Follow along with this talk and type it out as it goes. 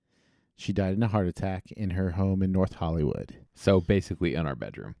She died in a heart attack in her home in North Hollywood. So basically in our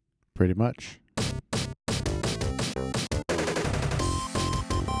bedroom. Pretty much.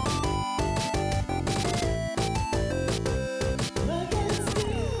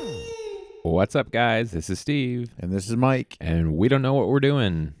 What's up, guys? This is Steve. And this is Mike. And we don't know what we're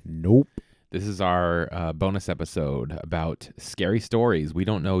doing. Nope. This is our bonus episode about scary stories. We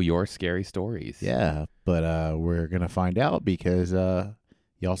don't know your scary stories. Yeah, but we're going to find out because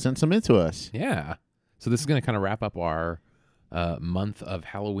y'all sent some in to us. Yeah. So this is going to kind of wrap up our month of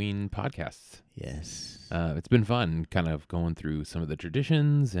Halloween podcasts. Yes. It's been fun kind of going through some of the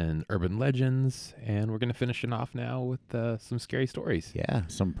traditions and urban legends, and we're going to finish it off now with some scary stories. Yeah,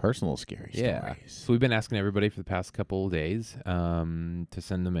 some personal scary stories. So we've been asking everybody for the past couple of days to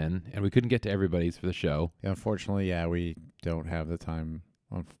send them in, and we couldn't get to everybody's for the show. Unfortunately, yeah, we don't have the time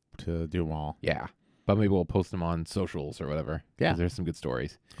to do them all. Yeah. But maybe we'll post them on socials or whatever. Yeah. 'Cause there's some good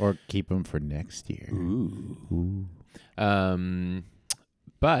stories. Or keep them for next year. Ooh.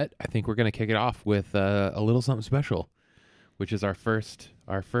 But I think we're going to kick it off with a little something special, which is our first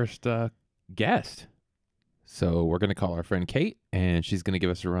guest. So we're going to call our friend Kate, and she's going to give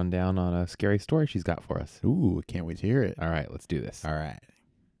us a rundown on a scary story she's got for us. Ooh, can't wait to hear it. All right, let's do this. All right.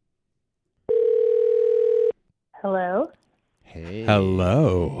 Hello? Hey.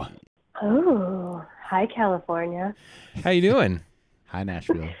 Hello. Oh, hi, California. How you doing? Hi,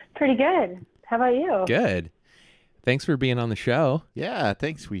 Nashville. Pretty good. How about you? Good. Thanks for being on the show. Yeah,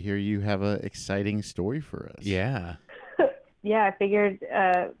 thanks. We hear you have an exciting story for us. Yeah. Yeah, I figured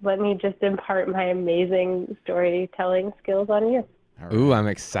let me just impart my amazing storytelling skills on you. All right. Ooh, I'm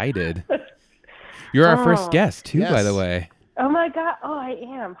excited. You're our first Oh. guest, too, by Yes. the way. Oh, my God. Oh, I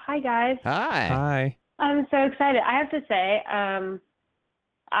am. Hi, guys. Hi. Hi. I'm so excited. I have to say,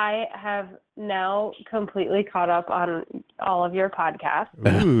 I have now completely caught up on all of your podcasts.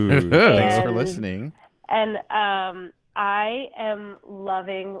 Ooh, thanks for And- listening. And I am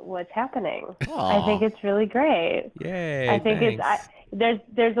loving what's happening. I Aw. think it's really great. Yay. I think thanks.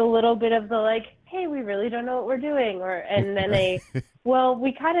 there's a little bit of the like, hey, we really don't know what we're doing, and then well,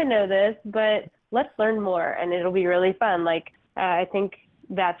 we kind of know this, but let's learn more, and it'll be really fun. Like, I think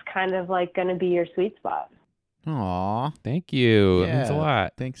that's kind of like going to be your sweet spot. Aw. Thank you. That means a Yeah.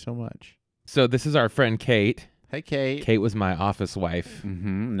 lot. Thanks so much. So this is our friend Kate. Hey, Kate. Kate was my office wife.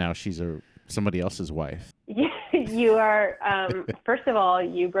 Mm-hmm. Now she's somebody else's wife. You are, first of all,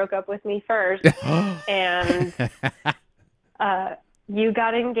 you broke up with me first, and you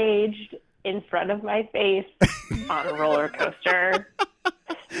got engaged in front of my face on a roller coaster.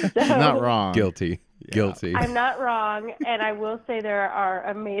 So, Not wrong. Guilty. Yeah. Guilty. I'm not wrong, and I will say there are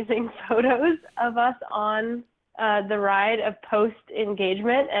amazing photos of us on the ride of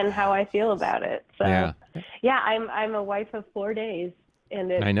post-engagement and how I feel about it. So, Yeah. I'm a wife of 4 days,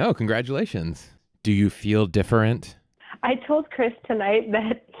 and I know. Congratulations. Do you feel different? I told Chris tonight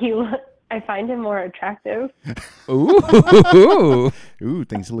that I find him more attractive. Ooh. Ooh,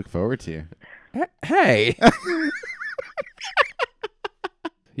 things to look forward to. Hey.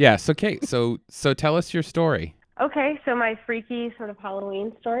 Yeah. So Kate, so tell us your story. Okay, so my freaky sort of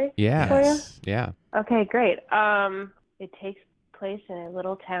Halloween story. Yeah. For you? Yes. Yeah. Okay, great. It takes place in a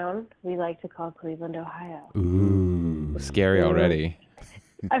little town we like to call Cleveland, Ohio. Ooh. Scary already.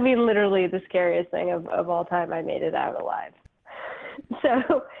 I mean, literally the scariest thing of all time. I made it out alive.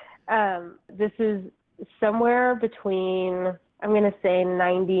 So this is somewhere between, I'm going to say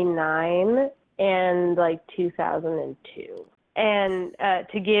 99 and like 2002. And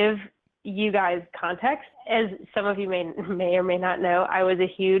to give you guys context, as some of you may or may not know, I was a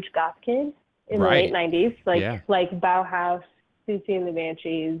huge goth kid in the late 90s, like Bauhaus, Susie and the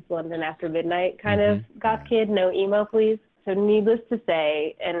Banshees, London After Midnight kind of goth kid, no emo please. So needless to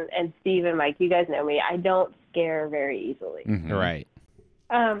say, and Steve and Mike, you guys know me, I don't scare very easily. Mhm. Right.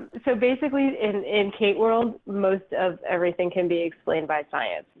 So basically in Kate world, most of everything can be explained by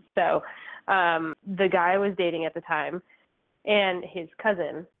science. So the guy I was dating at the time and his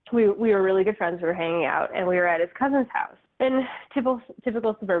cousin, we were really good friends. We were hanging out and we were at his cousin's house. And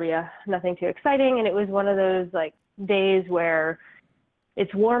typical suburbia, nothing too exciting. And it was one of those like days where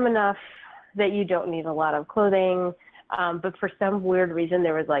it's warm enough that you don't need a lot of clothing. But for some weird reason,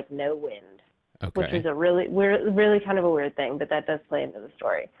 there was like no wind, which Okay. is a really kind of a weird thing, but that does play into the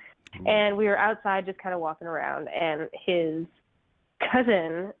story. And we were outside just kind of walking around, and his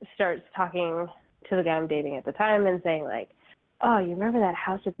cousin starts talking to the guy I'm dating at the time and saying like, oh, you remember that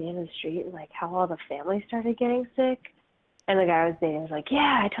house at the end of the street and like how all the family started getting sick? And the guy I was dating was like,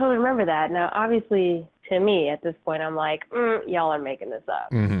 yeah, I totally remember that. Now, obviously, to me at this point, I'm like, y'all are making this up.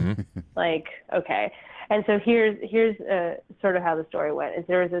 Mm-hmm. Like, okay. And so here's sort of how the story went. Is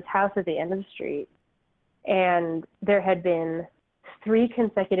there was this house at the end of the street, and there had been 3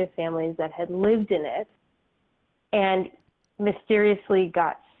 consecutive families that had lived in it and mysteriously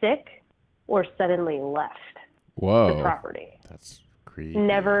got sick or suddenly left Whoa. the property, That's creepy.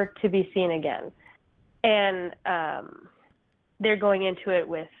 never to be seen again. And they're going into it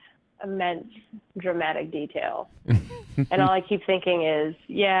with immense dramatic detail. And all I keep thinking is,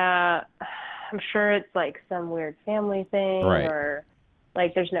 yeah, I'm sure it's like some weird family thing, Right. or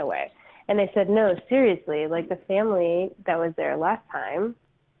like there's no way. And they said, no, seriously, like the family that was there last time,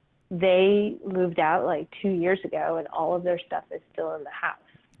 they moved out like 2 years ago, and all of their stuff is still in the house.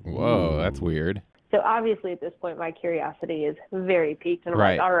 Whoa, that's weird. So obviously at this point, my curiosity is very piqued, and I'm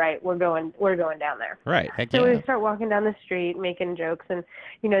Right. like, all right, we're going down there. Right. Heck So yeah. we start walking down the street, making jokes, and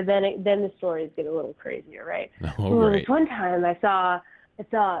then the stories get a little crazier, right? Oh, Well, great. this one time I saw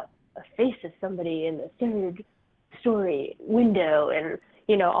a face of somebody in the 3rd story window, and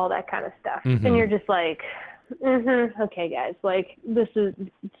all that kind of stuff. Mhm. And you're just like, okay, guys, like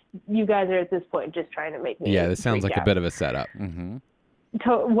you guys are at this point just trying to make me. Yeah, this sounds freak like a out. bit of a setup. Mm-hmm.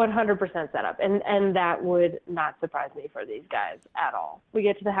 100% set up, and that would not surprise me for these guys at all. We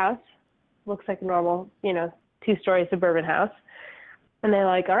get to the house, looks like a normal 2-story suburban house, and they're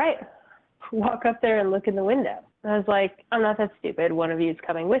like, all right, walk up there and look in the window. And I was like, I'm not that stupid, one of you is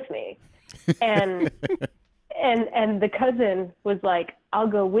coming with me. And and the cousin was like, I'll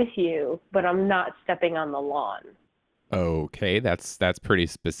go with you, but I'm not stepping on the lawn. Okay, that's pretty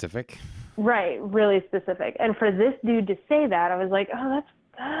specific. Right, really specific. And for this dude to say that, I was like, oh,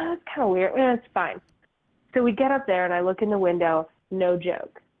 that's kind of weird. It's fine. So we get up there, and I look in the window. No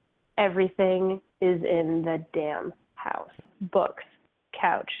joke. Everything is in the damn house. Books,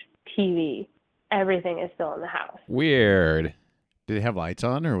 couch, TV. Everything is still in the house. Weird. Did they have lights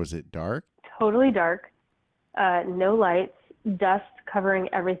on, or was it dark? Totally dark. No lights. Dust covering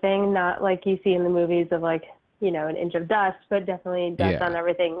everything. Not like you see in the movies of like, an inch of dust, but definitely dust Yeah. on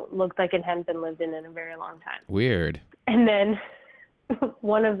everything. Looked like it hadn't been lived in a very long time. Weird. And then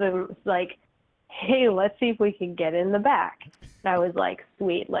one of them was like, hey, let's see if we can get in the back. And I was like,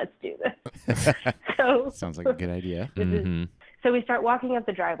 sweet, let's do this. So Sounds like a good idea. Mm-hmm. So we start walking up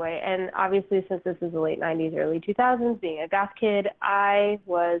the driveway, and obviously since this is the late 90s, early 2000s, being a goth kid, I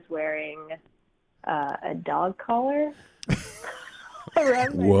was wearing a dog collar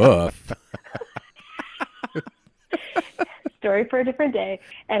around my Woof. story for a different day.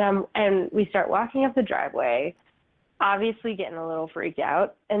 And we start walking up the driveway, obviously getting a little freaked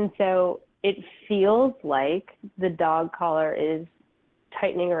out. And so it feels like the dog collar is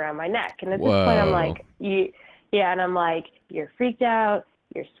tightening around my neck. And at this point, I'm Whoa. like, and I'm like, you're freaked out,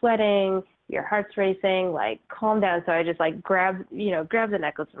 you're sweating, your heart's racing, like calm down. So I just like grab the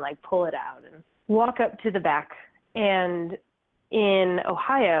necklace and like pull it out and walk up to the back. And in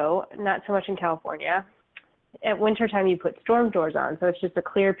Ohio, not so much in California, at wintertime you put storm doors on. So it's just a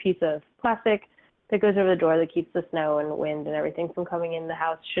clear piece of plastic that goes over the door that keeps the snow and wind and everything from coming in the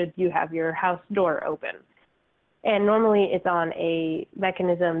house should you have your house door open. And normally it's on a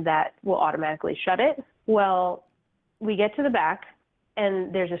mechanism that will automatically shut it. Well, we get to the back,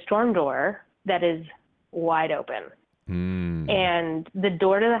 and there's a storm door that is wide open. And the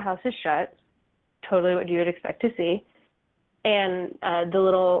door to the house is shut, totally what you would expect to see. And the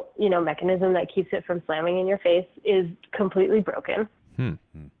little, mechanism that keeps it from slamming in your face is completely broken.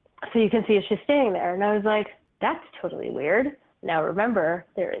 So you can see it's just standing there. And I was like, that's totally weird. Now remember,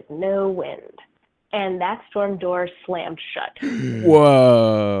 there is no wind. And that storm door slammed shut.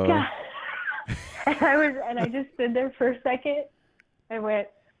 Whoa. God. And I just stood there for a second and went,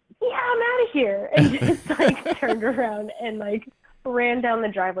 yeah, I'm out of here. And just like turned around and like ran down the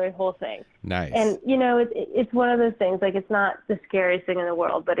driveway, whole thing. Nice. And, it's one of those things, like it's not the scariest thing in the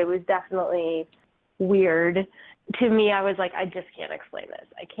world, but it was definitely weird. To me, I was like, I just can't explain this.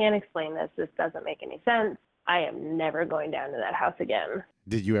 I can't explain this. This doesn't make any sense. I am never going down to that house again.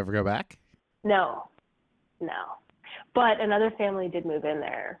 Did you ever go back? No. But another family did move in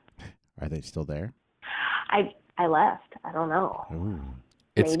there. Are they still there? I left. I don't know. Ooh.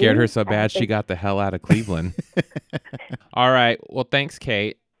 It Maybe. scared her so I bad she think- got the hell out of Cleveland. All right. Well, thanks,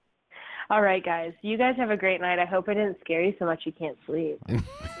 Kate. All right, guys. You guys have a great night. I hope I didn't scare you so much you can't sleep.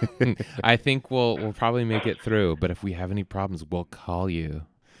 I think we'll probably make it through, but if we have any problems, we'll call you.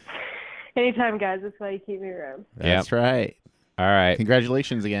 Anytime, guys. That's why you keep me around. That's right. All right.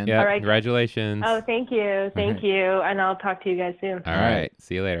 Congratulations again. Yeah. All right. Congratulations. Oh, thank you. Thank you. And I'll talk to you guys soon. All right.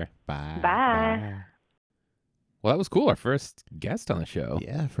 See you later. Bye. Bye. Well, that was cool. Our first guest on the show.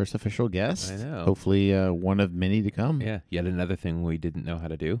 Yeah, first official guest. I know. Hopefully, one of many to come. Yeah, yet another thing we didn't know how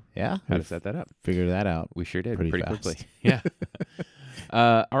to do. Yeah, How to we've set that up. figured that out. We sure did Pretty quickly. fast. Yeah.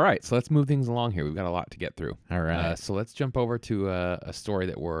 All right, so let's move things along here. We've got a lot to get through. All right. So let's jump over to a story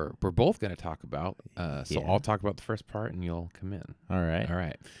that we're both going to talk about. So Yeah. I'll talk about the first part, and you'll come in. All right. All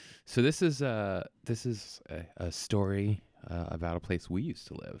right. So this is a story about a place we used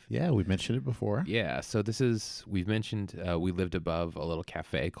to live. Yeah, we mentioned it before. Yeah. So we've mentioned we lived above a little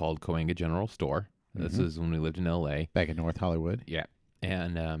cafe called Coanga General Store. This Mhm. is when we lived in L.A. Back in North Hollywood. Yeah.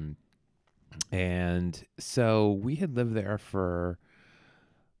 And so we had lived there for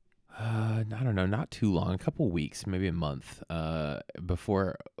I don't know, not too long, a couple weeks, maybe a month,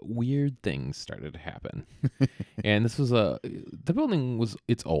 before weird things started to happen. And this was the building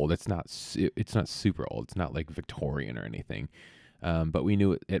it's old. It's not super old. It's not like Victorian or anything. But we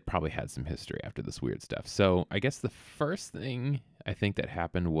knew it probably had some history after this weird stuff. So I guess the first thing I think that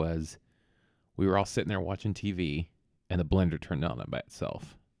happened was we were all sitting there watching TV and the blender turned on by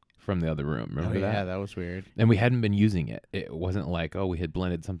itself from the other room. Remember that? Yeah, that was weird. And we hadn't been using it. It wasn't like, oh, we had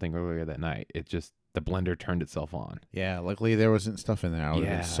blended something earlier that night. It just, the blender turned itself on. Yeah, luckily there wasn't stuff in there. I would have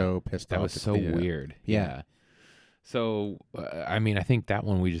Yeah, been so pissed That off. was to so clean it up. weird. Yeah. So, I mean, I think that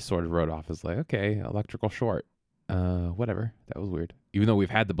one we just sort of wrote off as like, okay, electrical short. Whatever. That was weird. Even though we've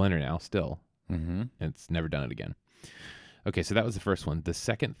had the blender now still. Mm-hmm. It's never done it again. Okay, so that was the first one. The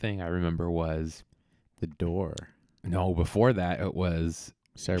second thing I remember was, The door. no, before that it was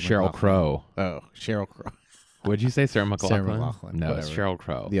Sarah Sheryl McLachlan. Crow. Oh, Sheryl Crow. What'd you say, Sarah McLachlan? Sarah McLachlan, No, it's whatever. Sheryl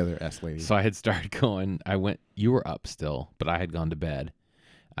Crow. The other S lady. So I had started going. You were up still, but I had gone to bed,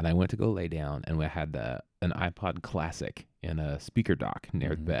 and I went to go lay down, and we had an iPod Classic in a speaker dock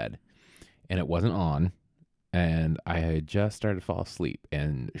near the Mhm. bed, and it wasn't on, and I had just started to fall asleep,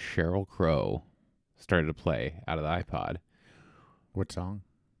 and Sheryl Crow started to play out of the iPod. What song?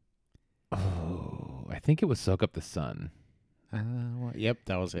 Oh, I think it was "Soak Up the Sun." Yep,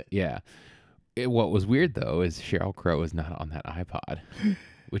 that was it. Yeah. What was weird though is Sheryl Crow is not on that iPod,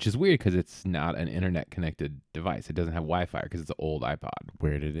 which is weird because it's not an internet connected device. It doesn't have Wi-Fi because it's an old iPod.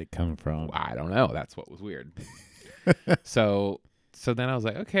 Where did it come from? I don't know. That's what was weird. so then I was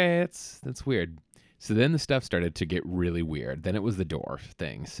like, okay, that's weird. So then the stuff started to get really weird. Then it was the door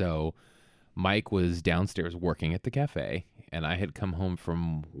thing. So Mike was downstairs working at the cafe, and I had come home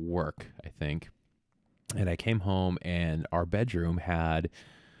from work, I think. And I came home, and our bedroom had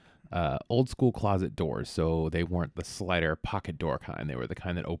old school closet doors. So they weren't the slider pocket door kind. They were the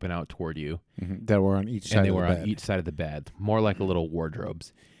kind that open out toward you. Mhm. That were on each side And they of the were bed. on each side of the bed, more like a little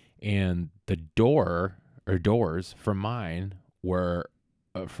wardrobes. And the door or doors for mine were,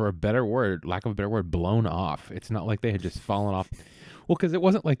 for a better word, lack of a better word, blown off. It's not like they had just fallen off. Well, because it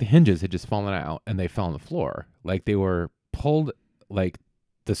wasn't like the hinges had just fallen out and they fell on the floor. Like they were pulled, like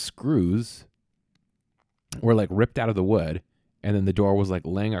the screws were like ripped out of the wood, and then the door was like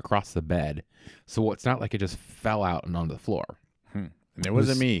laying across the bed. So it's not like it just fell out and onto the floor. And it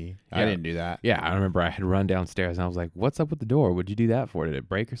wasn't was- me. I yeah. didn't do that. Yeah, I remember I had run downstairs and I was like, "What's up with the door? What'd you do that for? Did it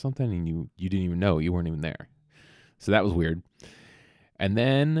break or something?" And you didn't even know. You weren't even there. So that was weird. And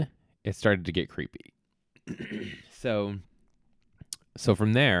then it started to get creepy. So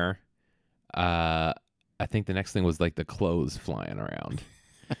from there, I think the next thing was like the clothes flying around.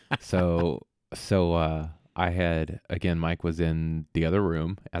 so I had, again, Mike was in the other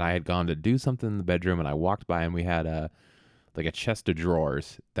room, and I had gone to do something in the bedroom, and I walked by, and we had a chest of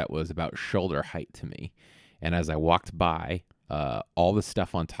drawers that was about shoulder height to me. And as I walked by, all the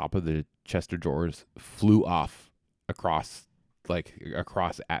stuff on top of the chest of drawers flew off across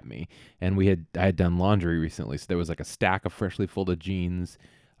at me. And I had done laundry recently, so there was like a stack of freshly folded jeans,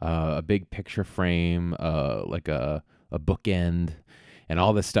 a big picture frame, like a bookend, and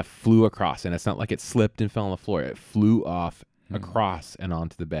all this stuff flew across. And it's not like it slipped and fell on the floor. It flew off across and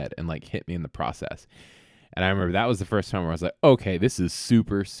onto the bed and like hit me in the process. And I remember that was the first time where I was like, okay, this is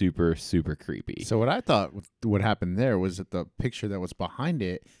super, super, super creepy. So what I thought what happened there was that the picture that was behind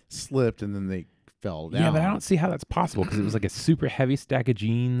it slipped and then they fell down. Yeah, but I don't see how that's possible because it was like a super heavy stack of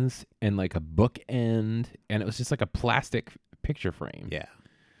jeans and like a bookend, and it was just like a plastic picture frame. Yeah.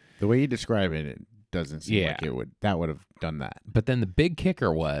 The way you describe it, it doesn't seem like Yeah. that would have done that. But then the big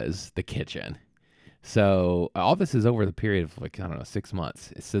kicker was the kitchen. So all this is over the period of like, I don't know, 6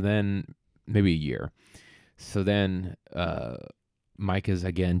 months. So then maybe a year. So then Mike is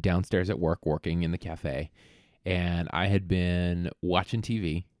again downstairs at work working in the cafe, and I had been watching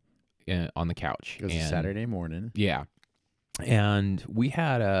TV on the couch. It was a and Saturday morning. Yeah. And we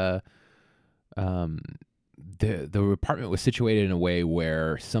had the apartment was situated in a way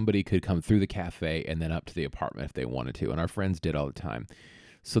where somebody could come through the cafe and then up to the apartment if they wanted to, and our friends did all the time.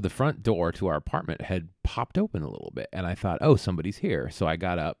 So the front door to our apartment had popped open a little bit, and I thought, oh, somebody's here. So I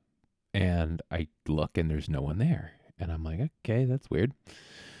got up and I look, and there's no one there. And I'm like, okay, that's weird.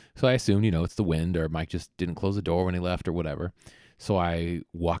 So I assumed, it's the wind, or Mike just didn't close the door when he left or whatever. So I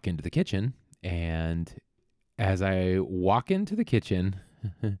walk into the kitchen, and as I walk into the kitchen,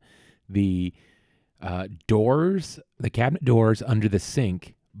 the cabinet doors under the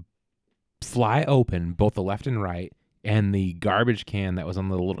sink fly open, both the left and right, and the garbage can that was on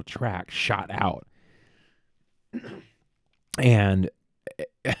the little track shot out. And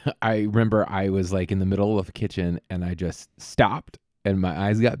I remember I was like in the middle of the kitchen, and I just stopped, and my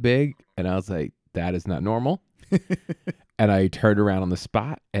eyes got big, and I was like, that is not normal. And I turned around on the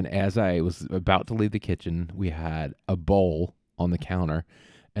spot, and as I was about to leave the kitchen, we had a bowl on the counter,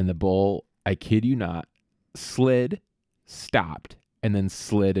 and the bowl, I kid you not, slid, stopped, and then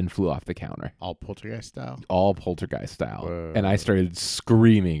slid and flew off the counter. All poltergeist style? All poltergeist style. Whoa. And I started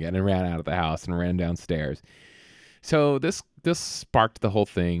screaming, and I ran out of the house and ran downstairs. So this sparked the whole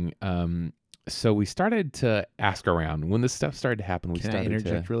thing. So we started to ask around. When this stuff started to happen, we Can I started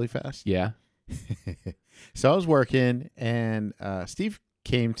interject to... really fast? Yeah. So I was working, and Steve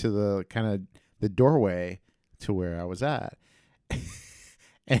came to the doorway to where I was at.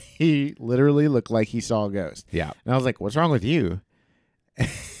 And he literally looked like he saw a ghost. Yeah. And I was like, what's wrong with you?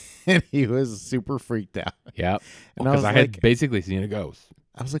 And he was super freaked out. Yeah. And Because I had like, basically seen a ghost.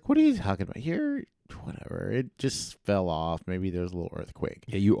 I was like, what are you talking about? Here, whatever. It just fell off. Maybe there was a little earthquake.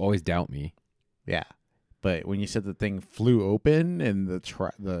 Yeah, you always doubt me. Yeah. But when you said the thing flew open and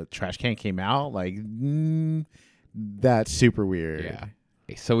the trash can came out, like, that's super weird. Yeah.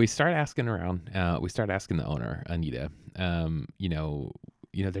 So we start asking around. We start asking the owner, Anita,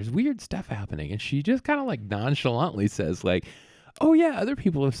 there's weird stuff happening. And she just kind of like nonchalantly says like, oh yeah, other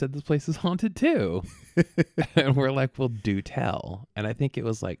people have said this place is haunted too. And we're like, well, do tell. And I think it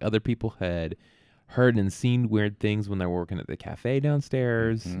was like other people had heard and seen weird things when they were working at the cafe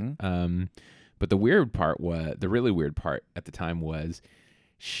downstairs. Mm-hmm. But the really weird part at the time was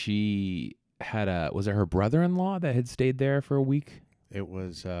she had was it her brother-in-law that had stayed there for a week? It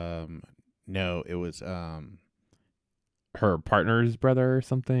was, her partner's brother or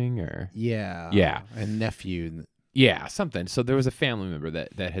something, or yeah, a nephew. Yeah, something. So there was a family member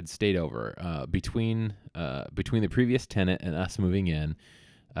that had stayed over between the previous tenant and us moving in.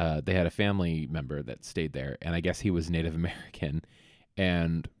 They had a family member that stayed there, and I guess he was Native American,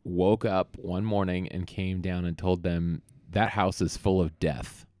 and woke up one morning and came down and told them that house is full of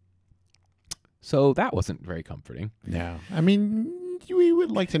death. So that wasn't very comforting. No, I mean, we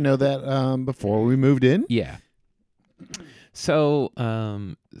would like to know that before we moved in. Yeah. So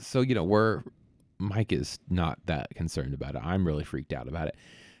Mike is not that concerned about it. I'm really freaked out about it.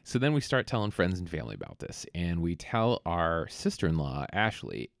 So then we start telling friends and family about this, and we tell our sister-in-law,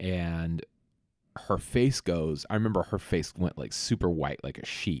 Ashley, and her face I remember her face went like super white, like a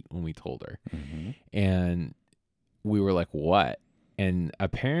sheet when we told her. Mm-hmm. And we were like, what? And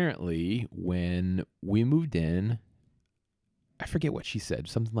apparently when we moved in, I forget what she said,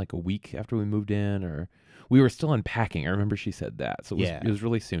 something like a week after we moved in, or we were still unpacking. I remember she said that. So it was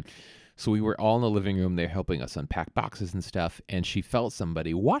really soon. So we were all in the living room. They're helping us unpack boxes and stuff. And she felt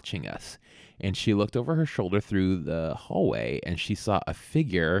somebody watching us. And she looked over her shoulder through the hallway, and she saw a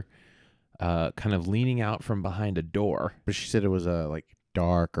figure kind of leaning out from behind a door. But she said it was a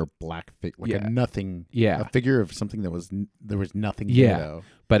dark or black figure, a nothing. Yeah. A figure of something there was nothing there, though.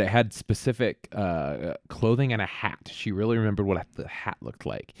 But it had specific clothing and a hat. She really remembered what the hat looked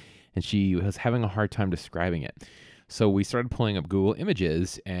like. And she was having a hard time describing it. So we started pulling up Google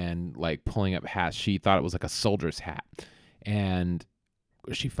Images and like pulling up hats. She thought it was like a soldier's hat. And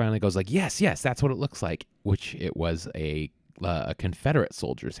she finally goes like, yes, that's what it looks like. Which it was a Confederate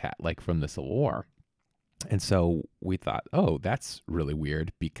soldier's hat, like from the Civil War. And so we thought, oh, that's really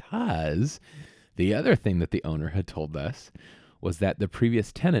weird, because the other thing that the owner had told us was that the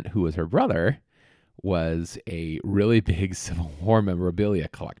previous tenant, who was her brother, was a really big Civil War memorabilia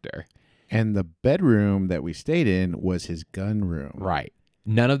collector. And the bedroom that we stayed in was his gun room. Right.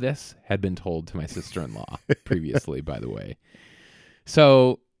 None of this had been told to my sister-in-law previously, by the way.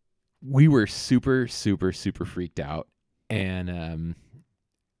 So we were super, super, super freaked out. And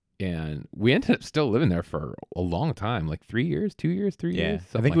we ended up still living there for a long time, like 3 years, 2 years, 3 years.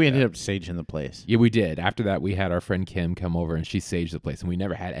 I think we ended up saging the place. Yeah, we did. After that, we had our friend Kim come over, and she saged the place, and we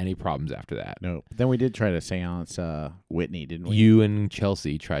never had any problems after that. No. But then we did try to seance Whitney, didn't we? You and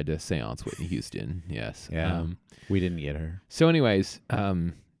Chelsea tried to seance Whitney Houston. Yes. Yeah. We didn't get her. So anyways,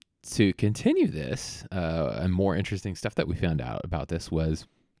 to continue this, and more interesting stuff that we found out about this was,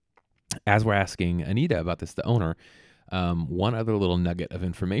 as we're asking Anita about this, the owner, one other little nugget of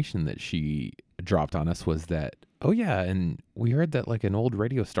information that she dropped on us was that, oh yeah, and we heard that like an old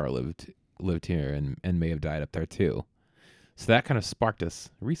radio star lived here and may have died up there too. So that kind of sparked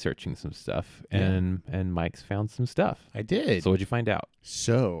us researching some stuff, and Mike's found some stuff. I did. So what'd you find out?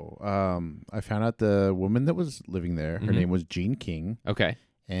 So I found out the woman that was living there, her name was Jean King. Okay.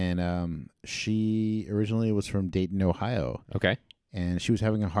 And she originally was from Dayton, Ohio. Okay. And she was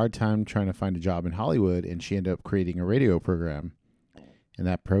having a hard time trying to find a job in Hollywood, and she ended up creating a radio program. And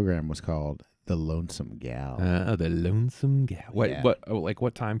that program was called The Lonesome Gal. The Lonesome Gal.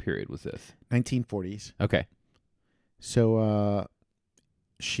 What time period was this? 1940s. Okay. So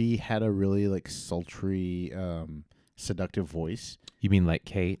she had a really like sultry, seductive voice. You mean like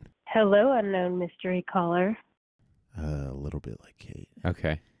Kate? Hello, unknown mystery caller. A little bit like Kate.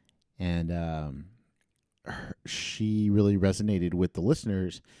 Okay. And she really resonated with the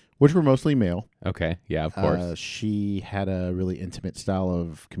listeners, which were mostly male. Okay. Yeah, of course. She had a really intimate style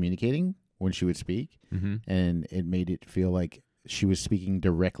of communicating when she would speak, and it made it feel like she was speaking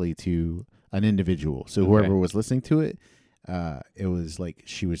directly to an individual. So whoever was listening to it, it was like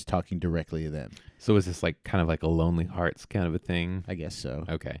she was talking directly to them. So is this like kind of like a Lonely Hearts kind of a thing? I guess so.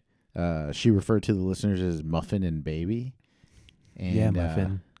 Okay. She referred to the listeners as Muffin and Baby. And, yeah,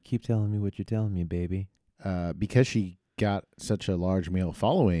 Muffin. Keep telling me what you're telling me, baby. Because she got such a large male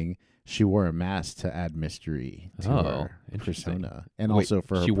following, she wore a mask to add mystery to her persona. And also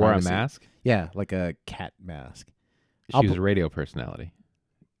for her she wore a mask? Yeah, like a cat mask. She was a radio personality.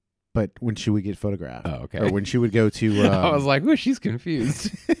 But when she would get photographed. Oh, okay. Or when she would go to... I was like, ooh, she's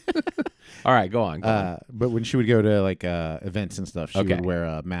confused. All right, go on. But when she would go to like events and stuff, she would wear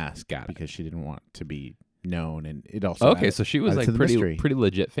a mask. Got it. Because she didn't want to be known. And it also... Okay, so she was like pretty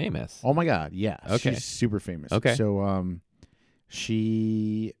legit famous. Oh my God, yeah. Okay. She's super famous. Okay. So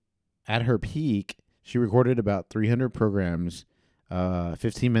she, at her peak, she recorded about 300 programs,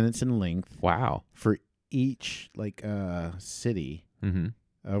 15 minutes in length. Wow. For each like city. Mm-hmm.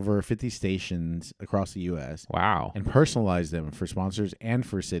 Over 50 stations across the U.S. Wow. And personalized them for sponsors and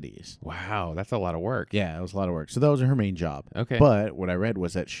for cities. Wow, that's a lot of work. Yeah, it was a lot of work. So that was her main job. Okay. But what I read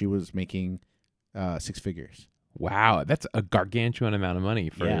was that she was making 6 figures. Wow, that's a gargantuan amount of money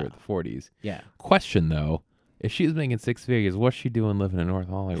for the 40s. Yeah. Question, though, if she's making 6 figures, what's she doing living in North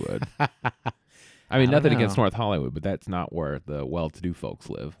Hollywood? I mean, nothing against North Hollywood, but that's not where the well-to-do folks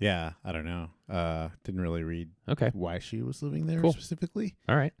live. Yeah, I don't know. Didn't really read why she was living there specifically.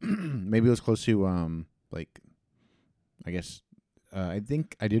 All right. Maybe it was close to, I guess, I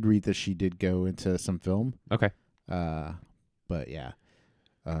think I did read that she did go into some film. Okay. But yeah,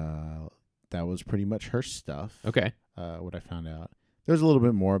 that was pretty much her stuff. Okay. What I found out. There's a little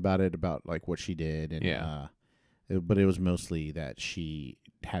bit more about it, about like what she did. And, but it was mostly that she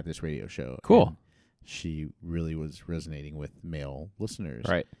had this radio show. Cool. She really was resonating with male listeners.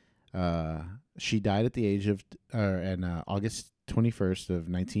 Right. She died at the age of August 21st of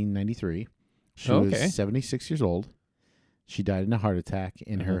 1993. She was 76 years old. She died in a heart attack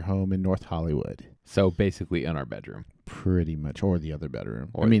in her home in North Hollywood. So basically in our bedroom. Pretty much. Or the other bedroom.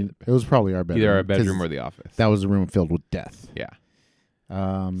 It was probably our bedroom. Either our bedroom or the office. That was a room filled with death. Yeah.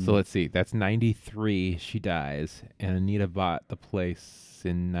 So let's see. That's 93. She dies. And Anita bought the place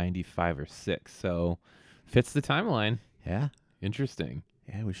in 95 or 6. So fits the timeline. Yeah. Interesting.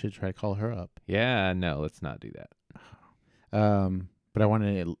 Yeah, we should try to call her up. Yeah, no, let's not do that. But I want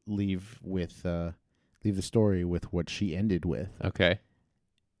to leave the story with what she ended with. Okay.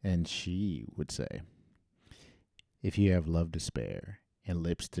 And she would say, if you have love to spare and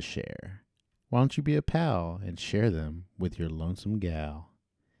lips to share, why don't you be a pal and share them with your lonesome gal?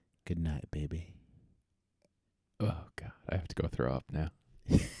 Good night, baby. Oh, God. I have to go throw up now.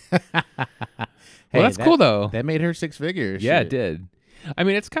 Well, that's cool, though. That made her 6 figures. Yeah, it did. I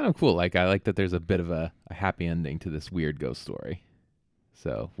mean, it's kind of cool. Like, I like that there's a bit of a happy ending to this weird ghost story.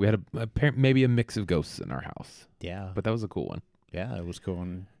 So we had maybe a mix of ghosts in our house. Yeah. But that was a cool one. Yeah, it was cool.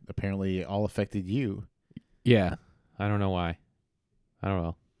 And apparently all affected you. Yeah. I don't know why. I don't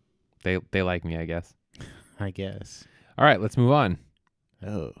know. They like me, I guess. I guess. All right, let's move on.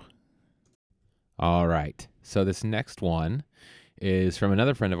 Oh. All right. So this next one is from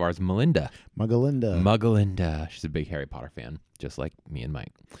another friend of ours, Melinda. Muggalinda. She's a big Harry Potter fan, just like me and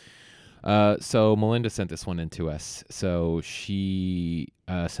Mike. So Melinda sent this one in to us. So she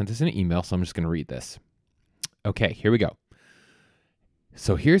sent us an email, so I'm just going to read this. Okay, here we go.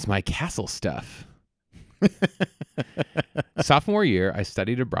 So here's my castle stuff. Sophomore year, I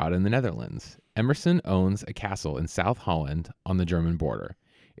studied abroad in the Netherlands. Emerson owns a castle in South Holland on the German border.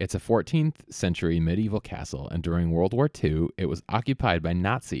 It's a 14th century medieval castle, and during World War II, it was occupied by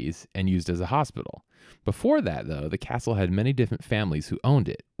Nazis and used as a hospital. Before that, though, the castle had many different families who owned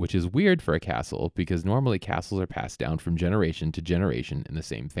it, which is weird for a castle because normally castles are passed down from generation to generation in the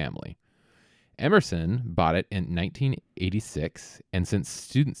same family. Emerson bought it in 1986, and since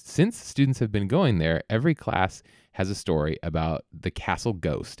students have been going there, every class has a story about the castle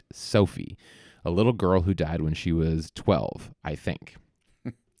ghost, Sophie, a little girl who died when she was 12, I think.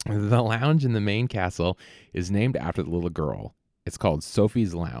 The lounge in the main castle is named after the little girl. It's called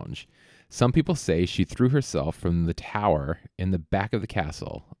Sophie's Lounge. Some people say she threw herself from the tower in the back of the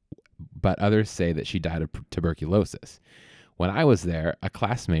castle, but others say that she died of tuberculosis. When I was there, a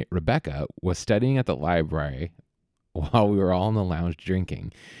classmate, Rebecca, was studying at the library while we were all in the lounge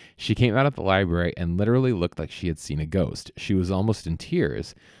drinking. She came out of the library and literally looked like she had seen a ghost. She was almost in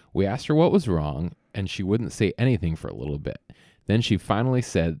tears. We asked her what was wrong, and she wouldn't say anything for a little bit. Then she finally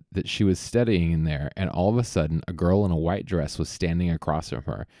said that she was studying in there, and all of a sudden, a girl in a white dress was standing across from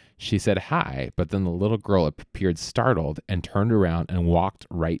her. She said hi, but then the little girl appeared startled and turned around and walked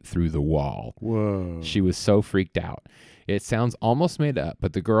right through the wall. Whoa. She was so freaked out. It sounds almost made up,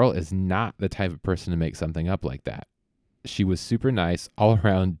 but the girl is not the type of person to make something up like that. She was super nice, all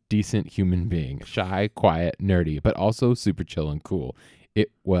around decent human being, shy, quiet, nerdy, but also super chill and cool.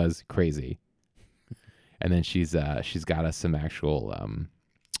 It was crazy. And then she's got us some actual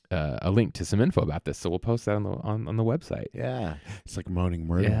a link to some info about this, so we'll post that on the website. Yeah, it's like moaning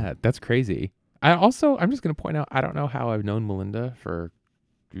murder. Yeah, that's crazy. I'm just gonna point out, I don't know how I've known Melinda for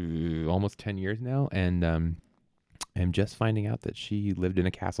almost 10 years now, and I'm just finding out that she lived in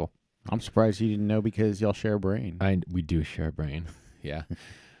a castle. I'm surprised you didn't know because y'all share a brain. We do share a brain. Yeah.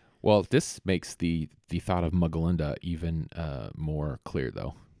 Well, this makes the thought of Muggalinda even more clear,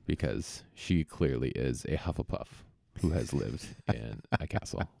 though, because she clearly is a Hufflepuff who has lived in a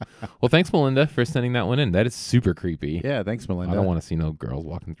castle. Well, thanks, Melinda, for sending that one in. That is super creepy. Yeah, thanks, Melinda. I don't want to see no girls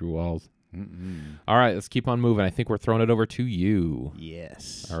walking through walls. Mm-mm. All right, let's keep on moving. I think we're throwing it over to you.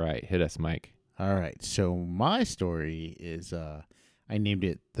 Yes. All right, hit us, Mike. All right. So my story is I named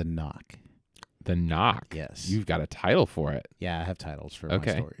it The Knock. The Knock. Yes. You've got a title for it. Yeah, I have titles for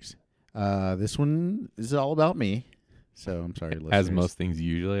Okay. my stories. This one is all about me. So I'm sorry, listeners. As most things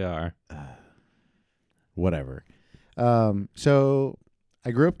usually are. Whatever. So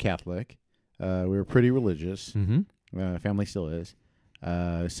I grew up Catholic. We were pretty religious. Mm-hmm. Family still is.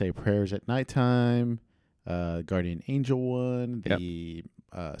 Say prayers at nighttime. Guardian Angel one. The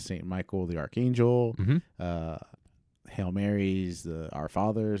Saint Michael the Archangel. Mm-hmm. Hail Marys, the Our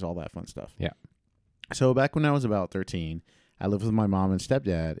Fathers, all that fun stuff. Yeah. So back when I was about 13, I lived with my mom and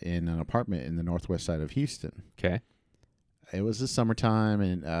stepdad in an apartment in the northwest side of Houston. Okay. It was the summertime,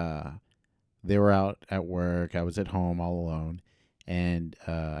 and they were out at work. I was at home all alone. And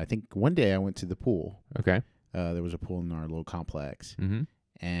I think one day I went to the pool. Okay. There was a pool in our little complex. Mm-hmm.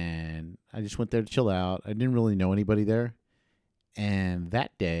 And I just went there to chill out. I didn't really know anybody there. And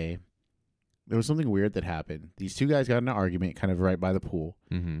that day, there was something weird that happened. These two guys got in an argument kind of right by the pool.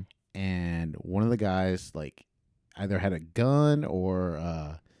 Mm-hmm. And one of the guys, like, either had a gun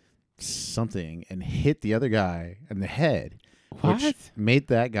or something and hit the other guy in the head. What? Which made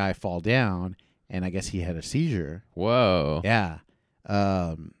that guy fall down, and I guess he had a seizure. Whoa. Yeah.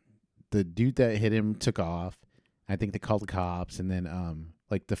 The dude that hit him took off. I think they called the cops, and then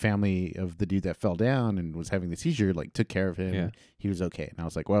like the family of the dude that fell down and was having the seizure like took care of him. Yeah. He was okay. And I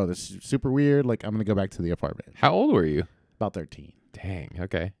was like, wow, this is super weird. Like, I'm gonna go back to the apartment. How old were you? About 13. Dang.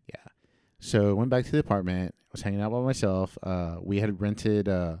 Okay. So went back to the apartment. Was hanging out by myself. We had rented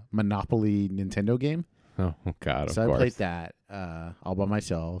a Monopoly Nintendo game. Oh God. Of So course. I played that all by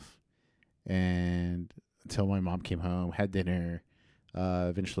myself, and until my mom came home, had dinner.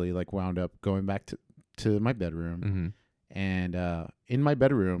 Eventually, like, wound up going back to my bedroom, Mm-hmm. and in my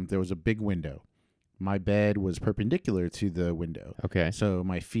bedroom there was a big window. My bed was perpendicular to the window, Okay. so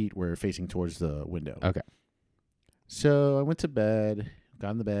my feet were facing towards the window. Okay. So I went to bed,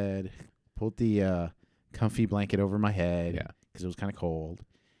 got in the bed, pulled the comfy blanket over my head, Yeah. because it was kind of cold,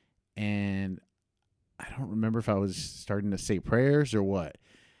 and I don't remember if I was starting to say prayers or what,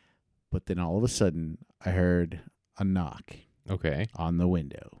 but then all of a sudden I heard a knock Okay. on the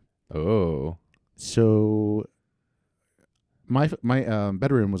window. Oh. So my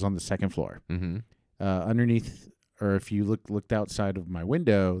bedroom was on the second floor. Mm-hmm. Underneath, or if you looked outside of my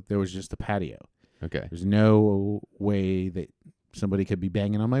window, there was just a patio. Okay. There's no way that somebody could be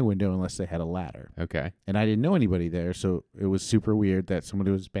banging on my window unless they had a ladder. Okay. And I didn't know anybody there, so it was super weird that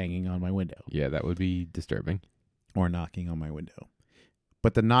somebody was banging on my window Yeah, that would be disturbing. or knocking on my window.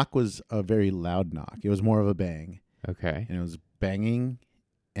 But the knock was a very loud knock. It was more of a bang, Okay. and it was banging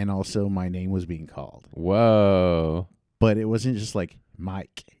and also my name was being called. Whoa. But it wasn't just like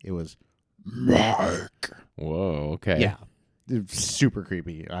Mike. It was Mike. Whoa. Okay. Yeah. It was super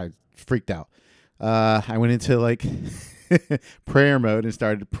creepy. I freaked out. I went into like prayer mode and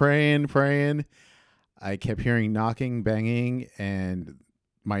started praying. I kept hearing knocking, banging, and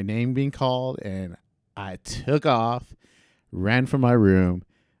my name being called, and I took off, ran from my room,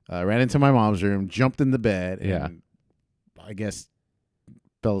 ran into my mom's room, jumped in the bed, and I guess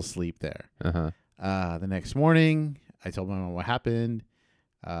fell asleep there. The next morning, I told my mom what happened.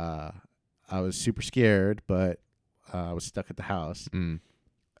 I was super scared, but I was stuck at the house. Didn't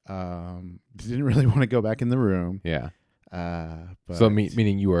really want to go back in the room. Yeah. But So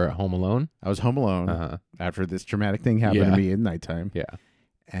meaning you were at home alone? I was home alone after this traumatic thing happened to me at nighttime. Yeah.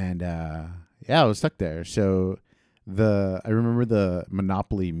 And I was stuck there. So I remember the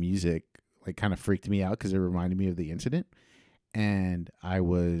Monopoly music like kind of freaked me out because it reminded me of the incident. And I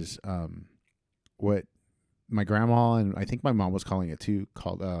was what my grandma and I think my mom was calling it too,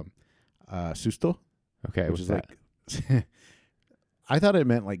 called susto. Okay. Which What's is that? like I thought it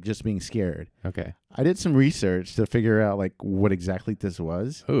meant like just being scared. Okay. I did some research to figure out like what exactly this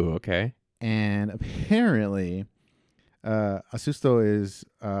was. Oh, okay. And apparently asusto is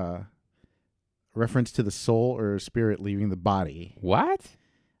reference to the soul or spirit leaving the body. What?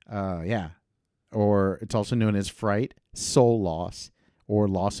 Yeah. Or it's also known as fright, soul loss, or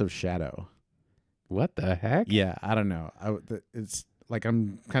loss of shadow. What the heck? Yeah, I don't know. It's like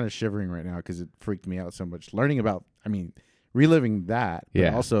I'm kind of shivering right now because it freaked me out so much. Learning about, reliving that,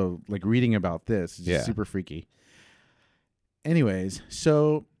 but also like reading about this is just super freaky. Anyways,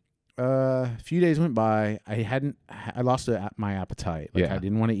 so a few days went by. I lost my appetite. Like I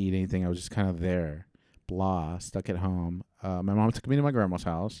didn't want to eat anything. I was just kind of there, blah, stuck at home. My mom took me to my grandma's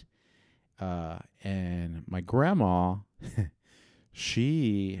house, and my grandma,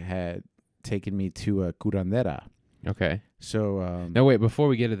 she had taken me to a curandera. Okay. So no, wait. Before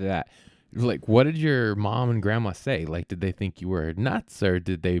we get into that, like, what did your mom and grandma say? Like, did they think you were nuts, or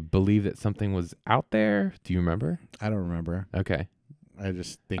did they believe that something was out there? Do you remember? I don't remember. Okay. I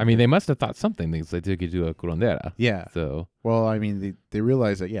just think. They must have thought something because they took you to a curandera. Yeah. So. Well, they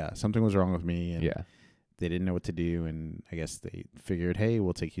realized that something was wrong with me, and they didn't know what to do, and I guess they figured, hey,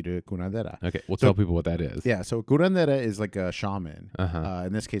 we'll take you to a curandera. Okay, we'll tell people what that is. Yeah. So curandera is like a shaman. Uh-huh.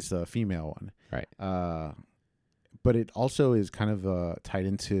 In this case, the female one. Right. But it also is kind of tied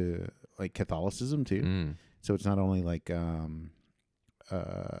into like Catholicism too. So it's not only like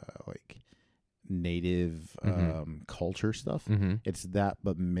native culture stuff. It's that,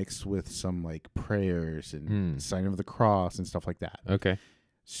 but mixed with some like prayers and sign of the cross and stuff like that. Okay.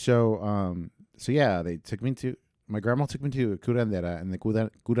 So they took me to my grandma took me to a curandera, and the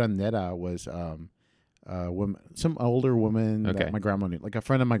curandera was some older woman that my grandma knew, like a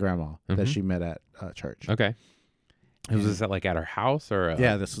friend of my grandma that she met at church. Okay. Was this at her house or?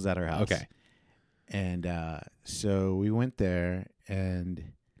 Yeah, this was at her house. Okay. And so we went there,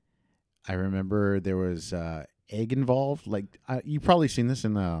 and I remember there was egg involved. Like you've probably seen this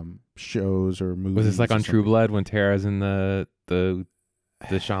in shows or movies. Was this like on True Blood when Tara's in the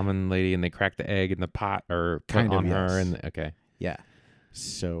shaman lady and they crack the egg in the pot or kind on of, her? yes. And okay. Yeah.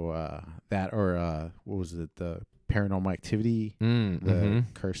 So that or what was it? The Paranormal Activity, the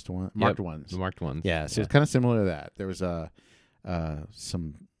cursed one, marked ones. The marked ones. Yeah. So it's kind of similar to that. There was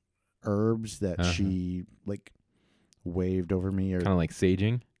some herbs that she like waved over me, or kind of like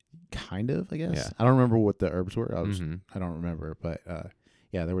saging. Kind of, I guess. Yeah. I don't remember what the herbs were. I don't remember, but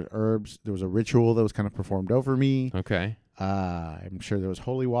there was herbs. There was a ritual that was kind of performed over me. Okay. I'm sure there was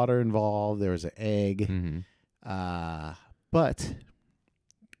holy water involved. There was an egg. But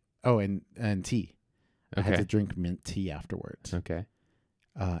and tea. Okay. I had to drink mint tea afterwards. Okay.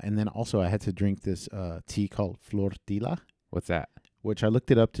 And then also I had to drink this tea called Flor Tila. What's that? Which I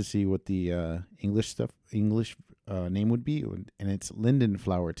looked it up to see what the English name would be, and it's linden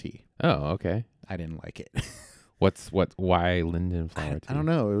flower tea. Oh, okay. I didn't like it. Why linden flower tea? I don't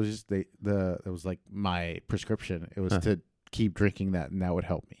know. It was just it was like my prescription. It was to keep drinking that, and that would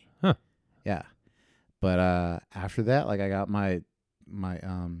help me. Huh. Yeah. But after that, like I got my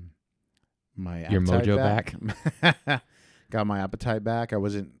your mojo back. Got my appetite back. I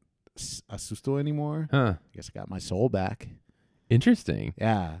wasn't a susto anymore. Huh. I guess I got my soul back. Interesting.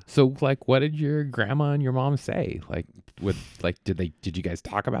 Yeah. So, like, what did your grandma and your mom say? Like, did you guys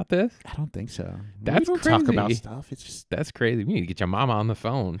talk about this? I don't think so. That's we don't crazy. talk about stuff. It's just that's crazy. We need to get your mama on the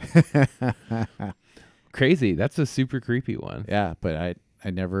phone. Crazy. That's a super creepy one. Yeah, but I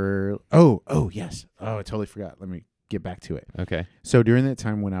never. Oh yes. Oh, I totally forgot. Let me get back to it. Okay. So during that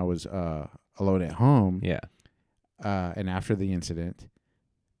time when I was alone at home, Yeah. and after the incident,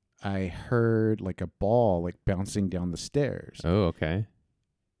 I heard like a ball like bouncing down the stairs. Oh, okay.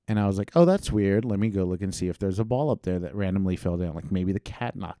 And I was like, oh, that's weird. Let me go look and see if there's a ball up there that randomly fell down. Like maybe the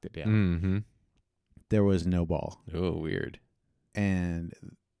cat knocked it down. Mm-hmm. There was no ball. Oh, weird. And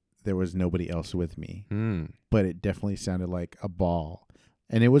there was nobody else with me. Mm. But it definitely sounded like a ball.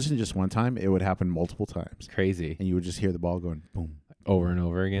 And it wasn't just one time. It would happen multiple times. Crazy. And you would just hear the ball going boom. Over and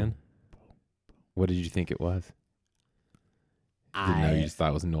over again? What did you think it was? Didn't know, you just thought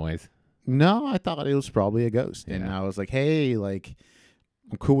it was noise. No, I thought it was probably a ghost. And Yeah. I was like, hey, like,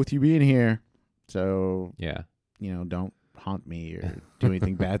 I'm cool with you being here. So, Yeah. don't haunt me or do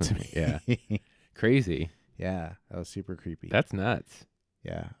anything bad to me. Yeah. Crazy. Yeah. That was super creepy. That's nuts.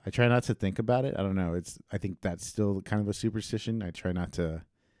 Yeah. I try not to think about it. I don't know. I think that's still kind of a superstition. I try not to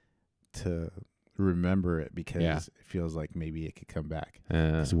remember it because Yeah. it feels like maybe it could come back.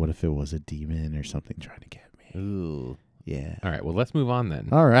 Uh, So what if it was a demon or something trying to get me? ooh. Yeah. All right. Well, let's move on then.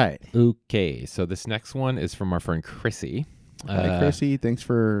 All right. Okay. So this next one is from our friend Chrissy. Hi, Chrissy. Thanks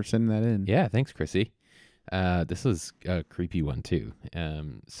for sending that in. Yeah. Thanks, Chrissy. This was a creepy one too.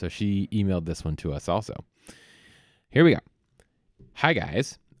 So she emailed this one to us also. Here we go. Hi,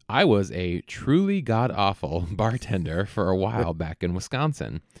 guys. I was a truly god-awful bartender for a while back in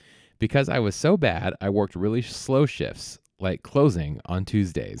Wisconsin. Because I was so bad, I worked really slow shifts, like closing on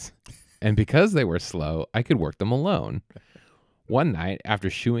Tuesdays. And because they were slow, I could work them alone. One night, after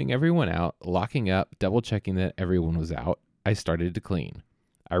shooing everyone out, locking up, double-checking that everyone was out, I started to clean.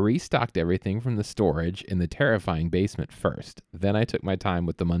 I restocked everything from the storage in the terrifying basement first. Then I took my time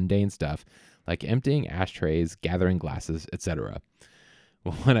with the mundane stuff, like emptying ashtrays, gathering glasses, etc.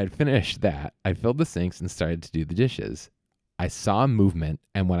 When I'd finished that, I filled the sinks and started to do the dishes. I saw movement,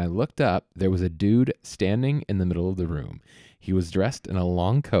 and when I looked up, there was a dude standing in the middle of the room. He was dressed in a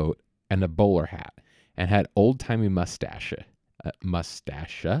long coat and a bowler hat, and had old-timey mustache.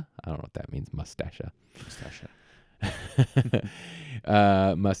 Mustache? I don't know what that means, mustache.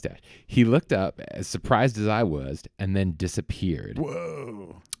 Mustache. He looked up, as surprised as I was, and then disappeared.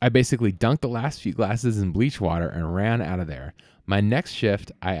 Whoa. I basically dunked the last few glasses in bleach water and ran out of there. My next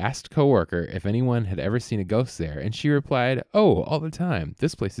shift, I asked a coworker if anyone had ever seen a ghost there, and she replied, "Oh, all the time.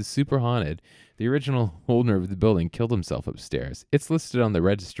 This place is super haunted. The original owner of the building killed himself upstairs. It's listed on the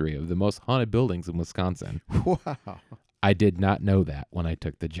registry of the most haunted buildings in Wisconsin." Wow. I did not know that when I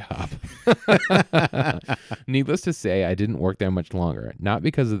took the job. Needless to say, I didn't work there much longer, not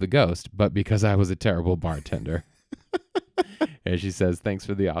because of the ghost, but because I was a terrible bartender. And she says, "Thanks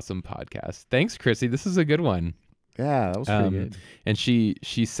for the awesome podcast." Thanks, Chrissy. This is a good one. Yeah, that was pretty good. And she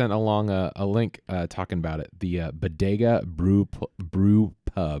sent along a link talking about it. The Bodega Brew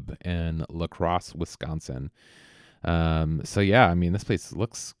Pub in La Crosse, Wisconsin. So yeah, I mean, this place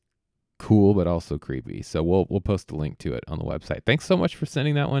looks cool, but also creepy. So we'll post a link to it on the website. Thanks so much for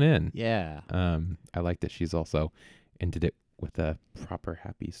sending that one in. Yeah. I like that she's also ended it with a proper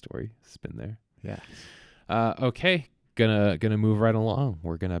happy story spin there. Yeah. Okay. Gonna move right along.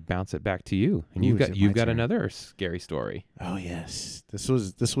 We're gonna bounce it back to you, and Ooh, you've is it got my turn? another scary story. Oh yes. This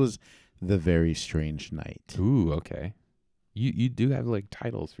was The Very Strange Night. Ooh, okay. You do have like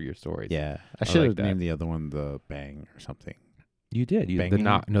titles for your stories. Yeah. I I should like have that. named the other one The Bang or something. You did. The Banging?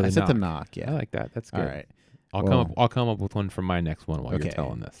 knock. No, I the said knock. The Knock, yeah. I like that. That's good. All right. I'll come up with one for my next one while Okay. you're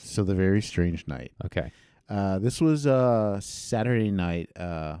telling this. So The Very Strange Night. Okay. This was Saturday night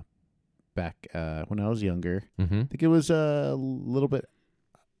back when I was younger. Mm-hmm. I think it was a little bit,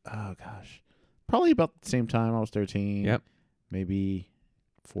 oh gosh, probably about the same time. I was 13. Yep. Maybe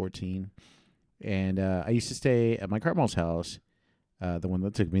 14. And I used to stay at my grandma's house, the one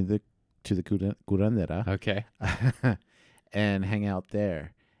that took me to the curandera, Okay. and hang out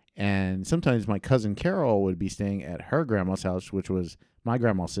there. And sometimes my cousin Carol would be staying at her grandma's house, which was my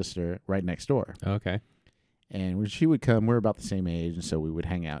grandma's sister right next door. Okay. And when she would come, we're about the same age, and so we would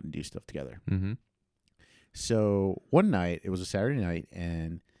hang out and do stuff together. Mm-hmm. So one night, it was a Saturday night,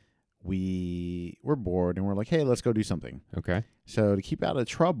 and we were bored, and we're like, hey, let's go do something. Okay. So to keep out of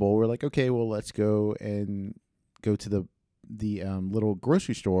trouble, we're like, okay, well, let's go to the little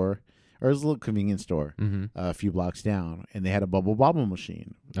grocery store, or it was a little convenience store Mm-hmm. a few blocks down, and they had a Bubble Bobble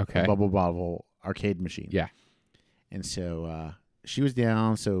machine. Okay. A Bubble Bobble arcade machine. Yeah. And so she was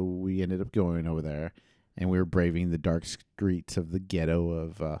down, so we ended up going over there, and we were braving the dark streets of the ghetto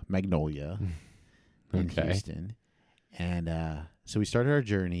of Magnolia in Okay. Houston. And so we started our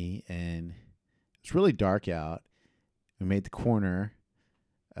journey, and it's really dark out. We made the corner.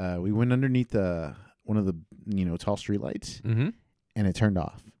 We went underneath one of the tall street lights, Mm-hmm. and it turned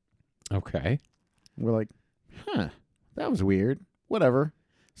off. Okay. We're like, huh, that was weird. Whatever.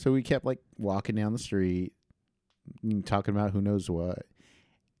 So we kept like walking down the street, talking about who knows what.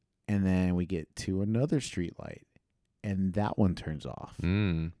 And then we get to another street light, and that one turns off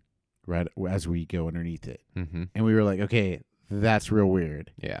right as we go underneath it. Mm-hmm. And we were like, okay, that's real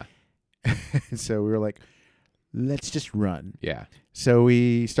weird. Yeah. So we were like, let's just run. Yeah. So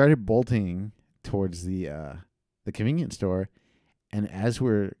we started bolting towards the convenience store, and as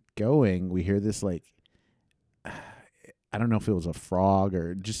we're going, we hear this like, I don't know if it was a frog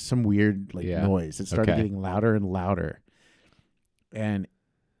or just some weird like noise. It started getting louder and louder, and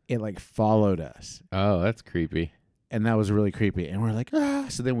it like followed us. Oh, that's creepy. And that was really creepy. And we're like, ah.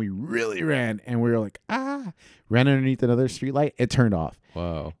 So then we really ran, and we were like, ran underneath another street light. It turned off.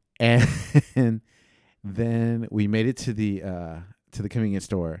 Whoa. And then we made it to the convenience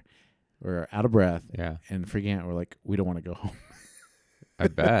store. We're out of breath. Yeah. And freaking out. We're like, we don't want to go home. I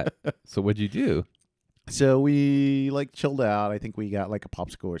bet. So what'd you do? So we like chilled out. I think we got like a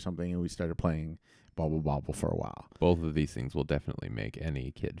popsicle or something, and we started playing Bobble Bobble for a while. Both of these things will definitely make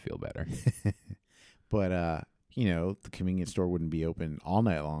any kid feel better. But you know, the convenience store wouldn't be open all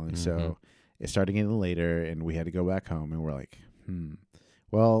night long, so it started getting later, and we had to go back home. And we're like,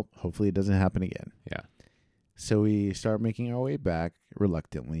 well, hopefully it doesn't happen again. Yeah. So we start making our way back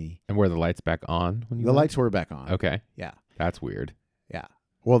reluctantly. And were the lights back on when you The went? lights were back on. Okay. Yeah. That's weird. Yeah.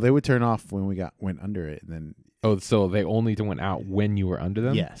 Well, they would turn off when we went under it, and then Oh, so they only went out when you were under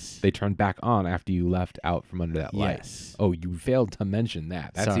them? yes, They turned back on after you left out from under that light. yes. Oh, you failed to mention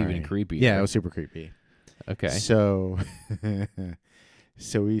that. That's Sorry. even creepier. Yeah, it was super creepy. Okay. So,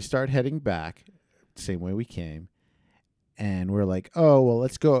 so we start heading back, same way we came, and we're like, oh well,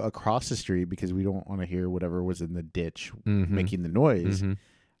 let's go across the street because we don't want to hear whatever was in the ditch making the noise.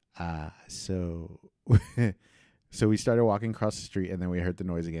 So, so we started walking across the street, and then we heard the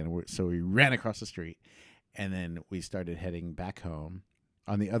noise again. So we ran across the street, and then we started heading back home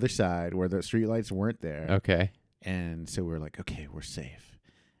on the other side where the streetlights weren't there. Okay. And so we're like, okay, we're safe.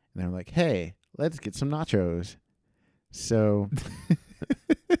 And they're like, hey, let's get some nachos. So,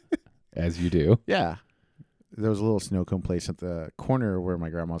 As you do. yeah, there was a little snow cone place at the corner where my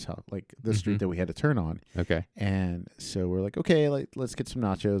grandma's house, like the street that we had to turn on. Okay. And so we're like, okay, let's get some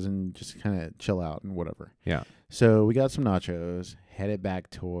nachos and just kind of chill out and whatever. Yeah. So we got some nachos, headed back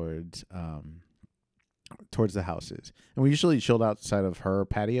towards the houses. And we usually chilled outside of her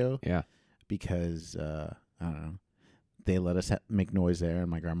patio. Yeah. Because, I don't know, they let us make noise there, and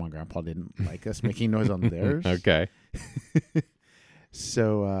my grandma and grandpa didn't like us making noise on theirs. Okay.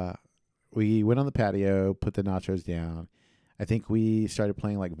 So we went on the patio, put the nachos down. I think we started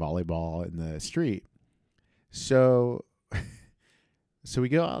playing like volleyball in the street. So we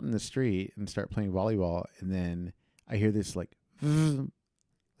go out in the street and start playing volleyball, and then I hear this like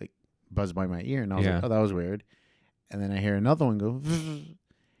buzz by my ear, and I was like, oh, that was weird. And then I hear another one go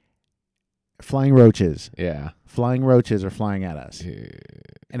flying roaches. Yeah. Flying roaches are flying at us.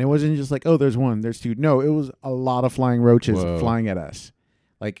 And it wasn't just like, oh, there's one, there's two. No, it was a lot of flying roaches flying at us.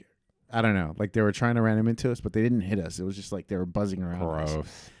 Like, I don't know. Like, they were trying to ram into us, but they didn't hit us. It was just like they were buzzing around us.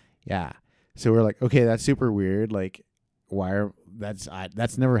 Gross. Yeah. So we're like, okay, that's super weird. Like, that's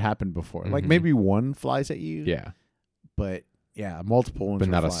never happened before. Like, maybe one flies at you. Yeah. But, yeah, multiple ones But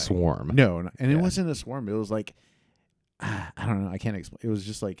were not a flying. swarm. No. And it wasn't a swarm. It was like, I don't know. I can't explain. It was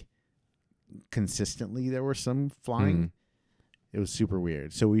just like consistently there were some flying. It was super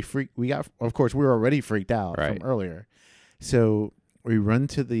weird. So we got, of course, we were already freaked out from earlier. So we run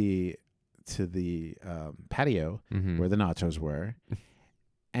to the patio where the nachos were,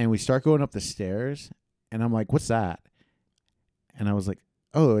 and we start going up the stairs, and I'm like, what's that? And I was like,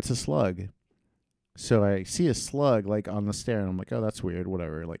 oh, it's a slug. So I see a slug like on the stair, and I'm like, oh, that's weird,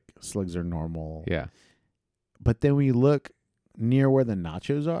 whatever. Like, slugs are normal. Yeah. But then we look near where the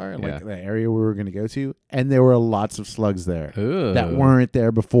nachos are, like the area we were going to go to, and there were lots of slugs there that weren't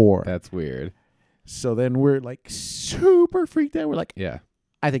there before. That's weird. So then we're like super freaked out. We're like, Yeah.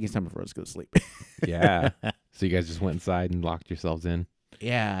 I think it's time for us to go to sleep. Yeah. So you guys just went inside and locked yourselves in?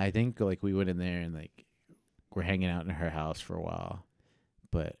 Yeah, I think like we went in there and like we're hanging out in her house for a while,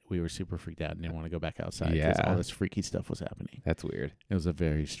 but we were super freaked out and didn't want to go back outside because all this freaky stuff was happening. That's weird. It was a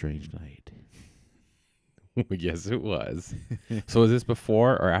very strange night. Yes, it was. So was this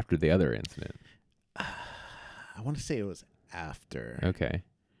before or after the other incident? I want to say it was after. Okay.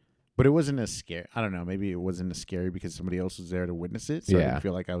 But it wasn't as scary. I don't know. Maybe it wasn't as scary because somebody else was there to witness it. So I didn't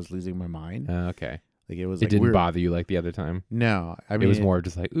feel like I was losing my mind. Okay. Like it was. It like didn't bother you like the other time? No. I mean, it was more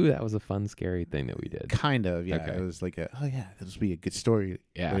just like, ooh, that was a fun, scary thing that we did. Kind of. Yeah. Okay. It was like, oh yeah, this will be a good story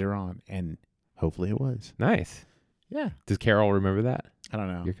later on, and hopefully it was. Nice. Yeah. Does Carol remember that? I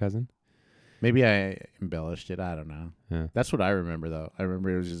don't know. Your cousin? Maybe I embellished it. I don't know. Yeah. That's what I remember though. I remember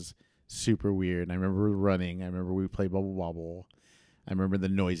it was just super weird. I remember running. I remember we played Bubble Bobble. I remember the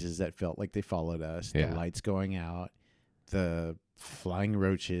noises that felt like they followed us, Yeah. the lights going out, the flying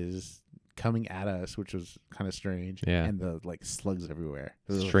roaches coming at us, which was kind of strange. Yeah. And the like slugs everywhere.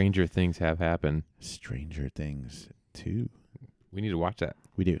 Ugh. Stranger things have happened. Stranger Things 2. We need to watch that.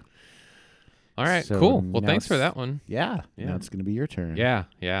 We do. All right, So cool. Well, now thanks for it's- that one. Yeah. Yeah. Now it's going to be your turn. Yeah,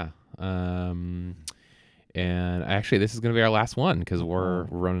 yeah. And actually, this is going to be our last one because we're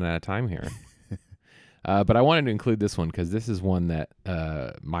running out of time here. But I wanted to include this one because this is one that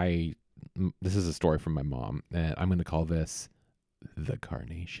this is a story from my mom, and I'm going to call this The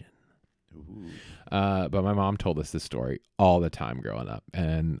Carnation. Ooh. But my mom told us this story all the time growing up,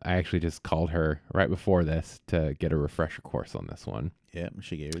 and I actually just called her right before this to get a refresher course on this one. Yeah,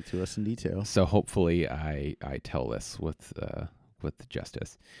 she gave it to us in detail. So hopefully I tell this with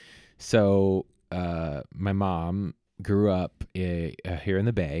justice. So my mom grew up here in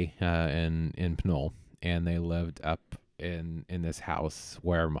the Bay in Pinole, and they lived up in this house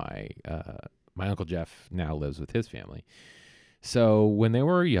where my Uncle Jeff now lives with his family. So when they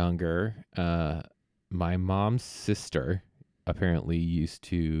were younger, my mom's sister apparently used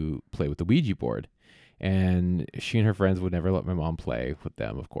to play with the Ouija board. And she and her friends would never let my mom play with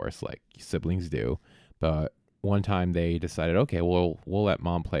them, of course, like siblings do. But one time they decided, okay, we'll let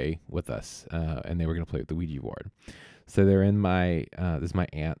mom play with us. And they were going to play with the Ouija board. So they're in this is my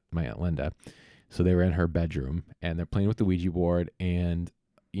Aunt Linda. So they were in her bedroom and they're playing with the Ouija board. And,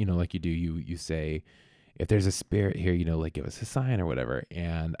 like you do, you say, if there's a spirit here, like give us a sign or whatever.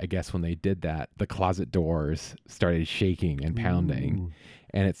 And I guess when they did that, the closet doors started shaking and pounding. Ooh.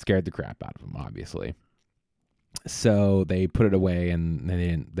 And it scared the crap out of them, obviously. So they put it away and they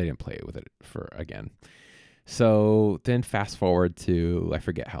didn't play with it again. So then fast forward to, I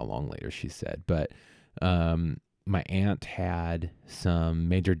forget how long later she said, but my aunt had some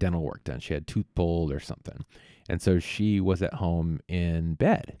major dental work done. She had tooth pulled or something. And so she was at home in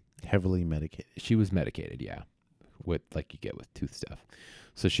bed. Heavily medicated. She was medicated, yeah, with like you get with tooth stuff.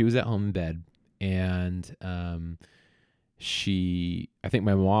 So she was at home in bed, and I think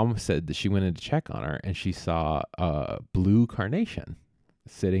my mom said that she went in to check on her, and she saw a blue carnation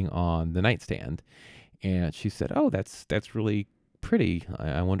sitting on the nightstand, and she said, "Oh, that's really pretty.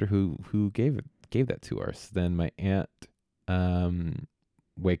 I wonder who gave that to her." So then my aunt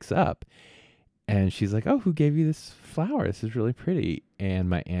wakes up. And she's like, "Oh, who gave you this flower? This is really pretty." And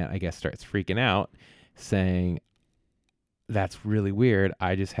my aunt, I guess, starts freaking out, saying, "That's really weird.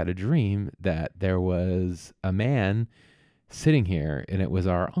 I just had a dream that there was a man sitting here, and it was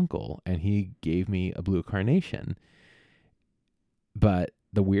our uncle, and he gave me a blue carnation." But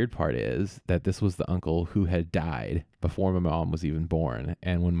the weird part is that this was the uncle who had died before my mom was even born,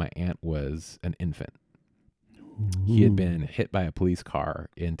 and when my aunt was an infant. He had been hit by a police car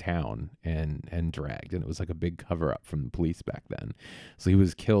in town and dragged, and it was like a big cover up from the police back then. So he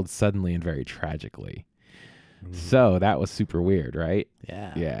was killed suddenly and very tragically. So that was super weird, right?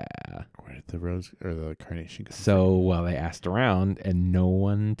 Yeah. Yeah. Where did the rose or the carnation come So well, they asked around, and no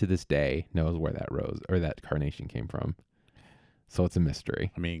one to this day knows where that rose or that carnation came from. So it's a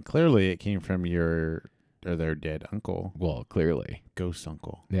mystery. I mean, clearly it came from their dead uncle, Well, clearly. ghost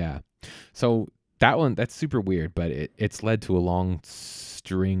uncle. Yeah. So that's super weird, but it's led to a long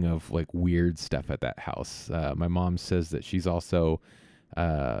string of like weird stuff at that house. My mom says that she's also,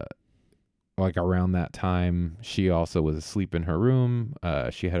 like around that time, she also was asleep in her room.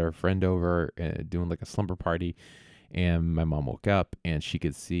 She had her friend over doing like a slumber party, and my mom woke up and she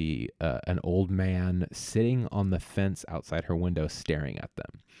could see an old man sitting on the fence outside her window staring at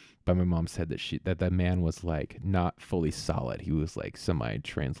them. But my mom said that the man was like not fully solid. He was like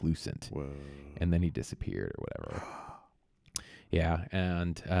semi-translucent. Whoa. And then he disappeared or whatever. Yeah,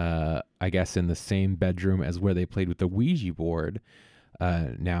 and I guess in the same bedroom as where they played with the Ouija board,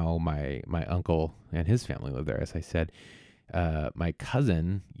 now my uncle and his family live there, as I said. My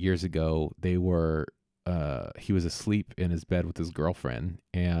cousin, years ago, he was asleep in his bed with his girlfriend,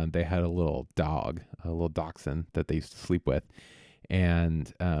 and they had a little dog, a little dachshund that they used to sleep with.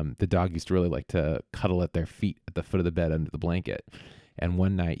 And the dog used to really like to cuddle at their feet at the foot of the bed under the blanket. And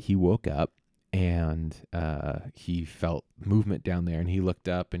one night he woke up and he felt movement down there, and he looked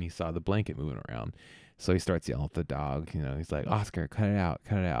up and he saw the blanket moving around. So he starts yelling at the dog, he's like, "Oscar, cut it out,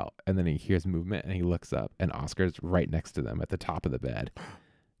 cut it out." And then he hears movement and he looks up, and Oscar's right next to them at the top of the bed.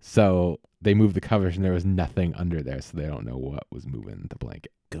 So they moved the covers and there was nothing under there, so they don't know what was moving the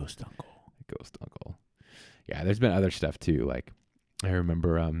blanket. Ghost uncle. Ghost uncle. Yeah, there's been other stuff too. Like I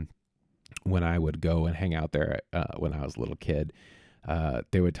remember when I would go and hang out there when I was a little kid,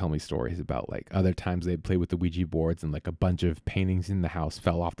 they would tell me stories about like other times they'd play with the Ouija boards and like a bunch of paintings in the house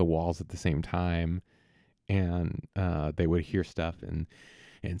fell off the walls at the same time. and they would hear stuff and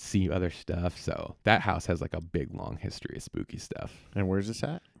see other stuff. So that house has like a big long history of spooky stuff. And where's this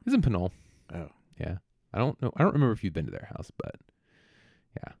at? It's in Pinole. Oh. Yeah. I don't know. I don't remember if you've been to their house, but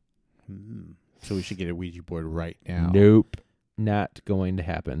yeah. So we should get a Ouija board right now. Nope. Not going to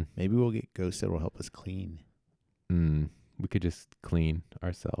happen. Maybe we'll get ghosts that will help us clean. We could just clean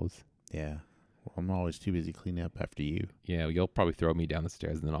ourselves. Yeah. Well, I'm always too busy cleaning up after you. Yeah, you'll probably throw me down the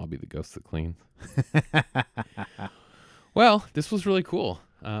stairs and then I'll be the ghost that cleans. Well, this was really cool.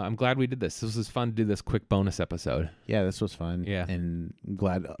 I'm glad we did this. This was fun to do this quick bonus episode. Yeah, this was fun. Yeah. And I'm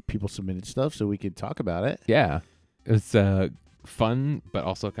glad people submitted stuff so we could talk about it. Yeah. It was fun, but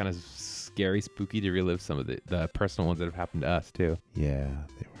also kind of scary, spooky to relive some of the personal ones that have happened to us, too. Yeah,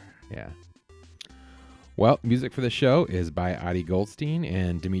 they were. Yeah. Well, music for the show is by Adi Goldstein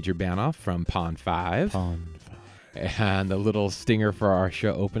and Dimitri Banoff from Pond 5. And the little stinger for our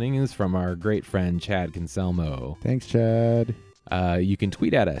show opening is from our great friend Chad Conselmo. Thanks, Chad. You can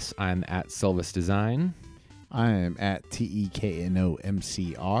tweet at us. I'm at Silvis Design. I am at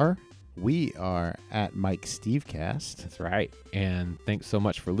TEKNOMCR. We are at Mike Stevecast. That's right. And thanks so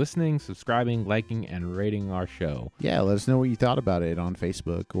much for listening, subscribing, liking, and rating our show. Yeah, let us know what you thought about it on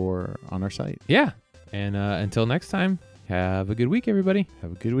Facebook or on our site. Yeah. And until next time, have a good week, everybody.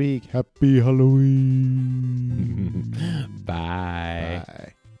 Have a good week. Happy Halloween. Bye.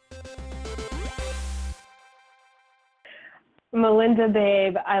 Bye. Melinda,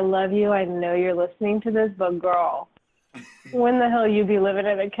 babe, I love you. I know you're listening to this, but girl, when the hell you be living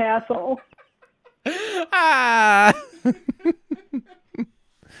in a castle? Ah!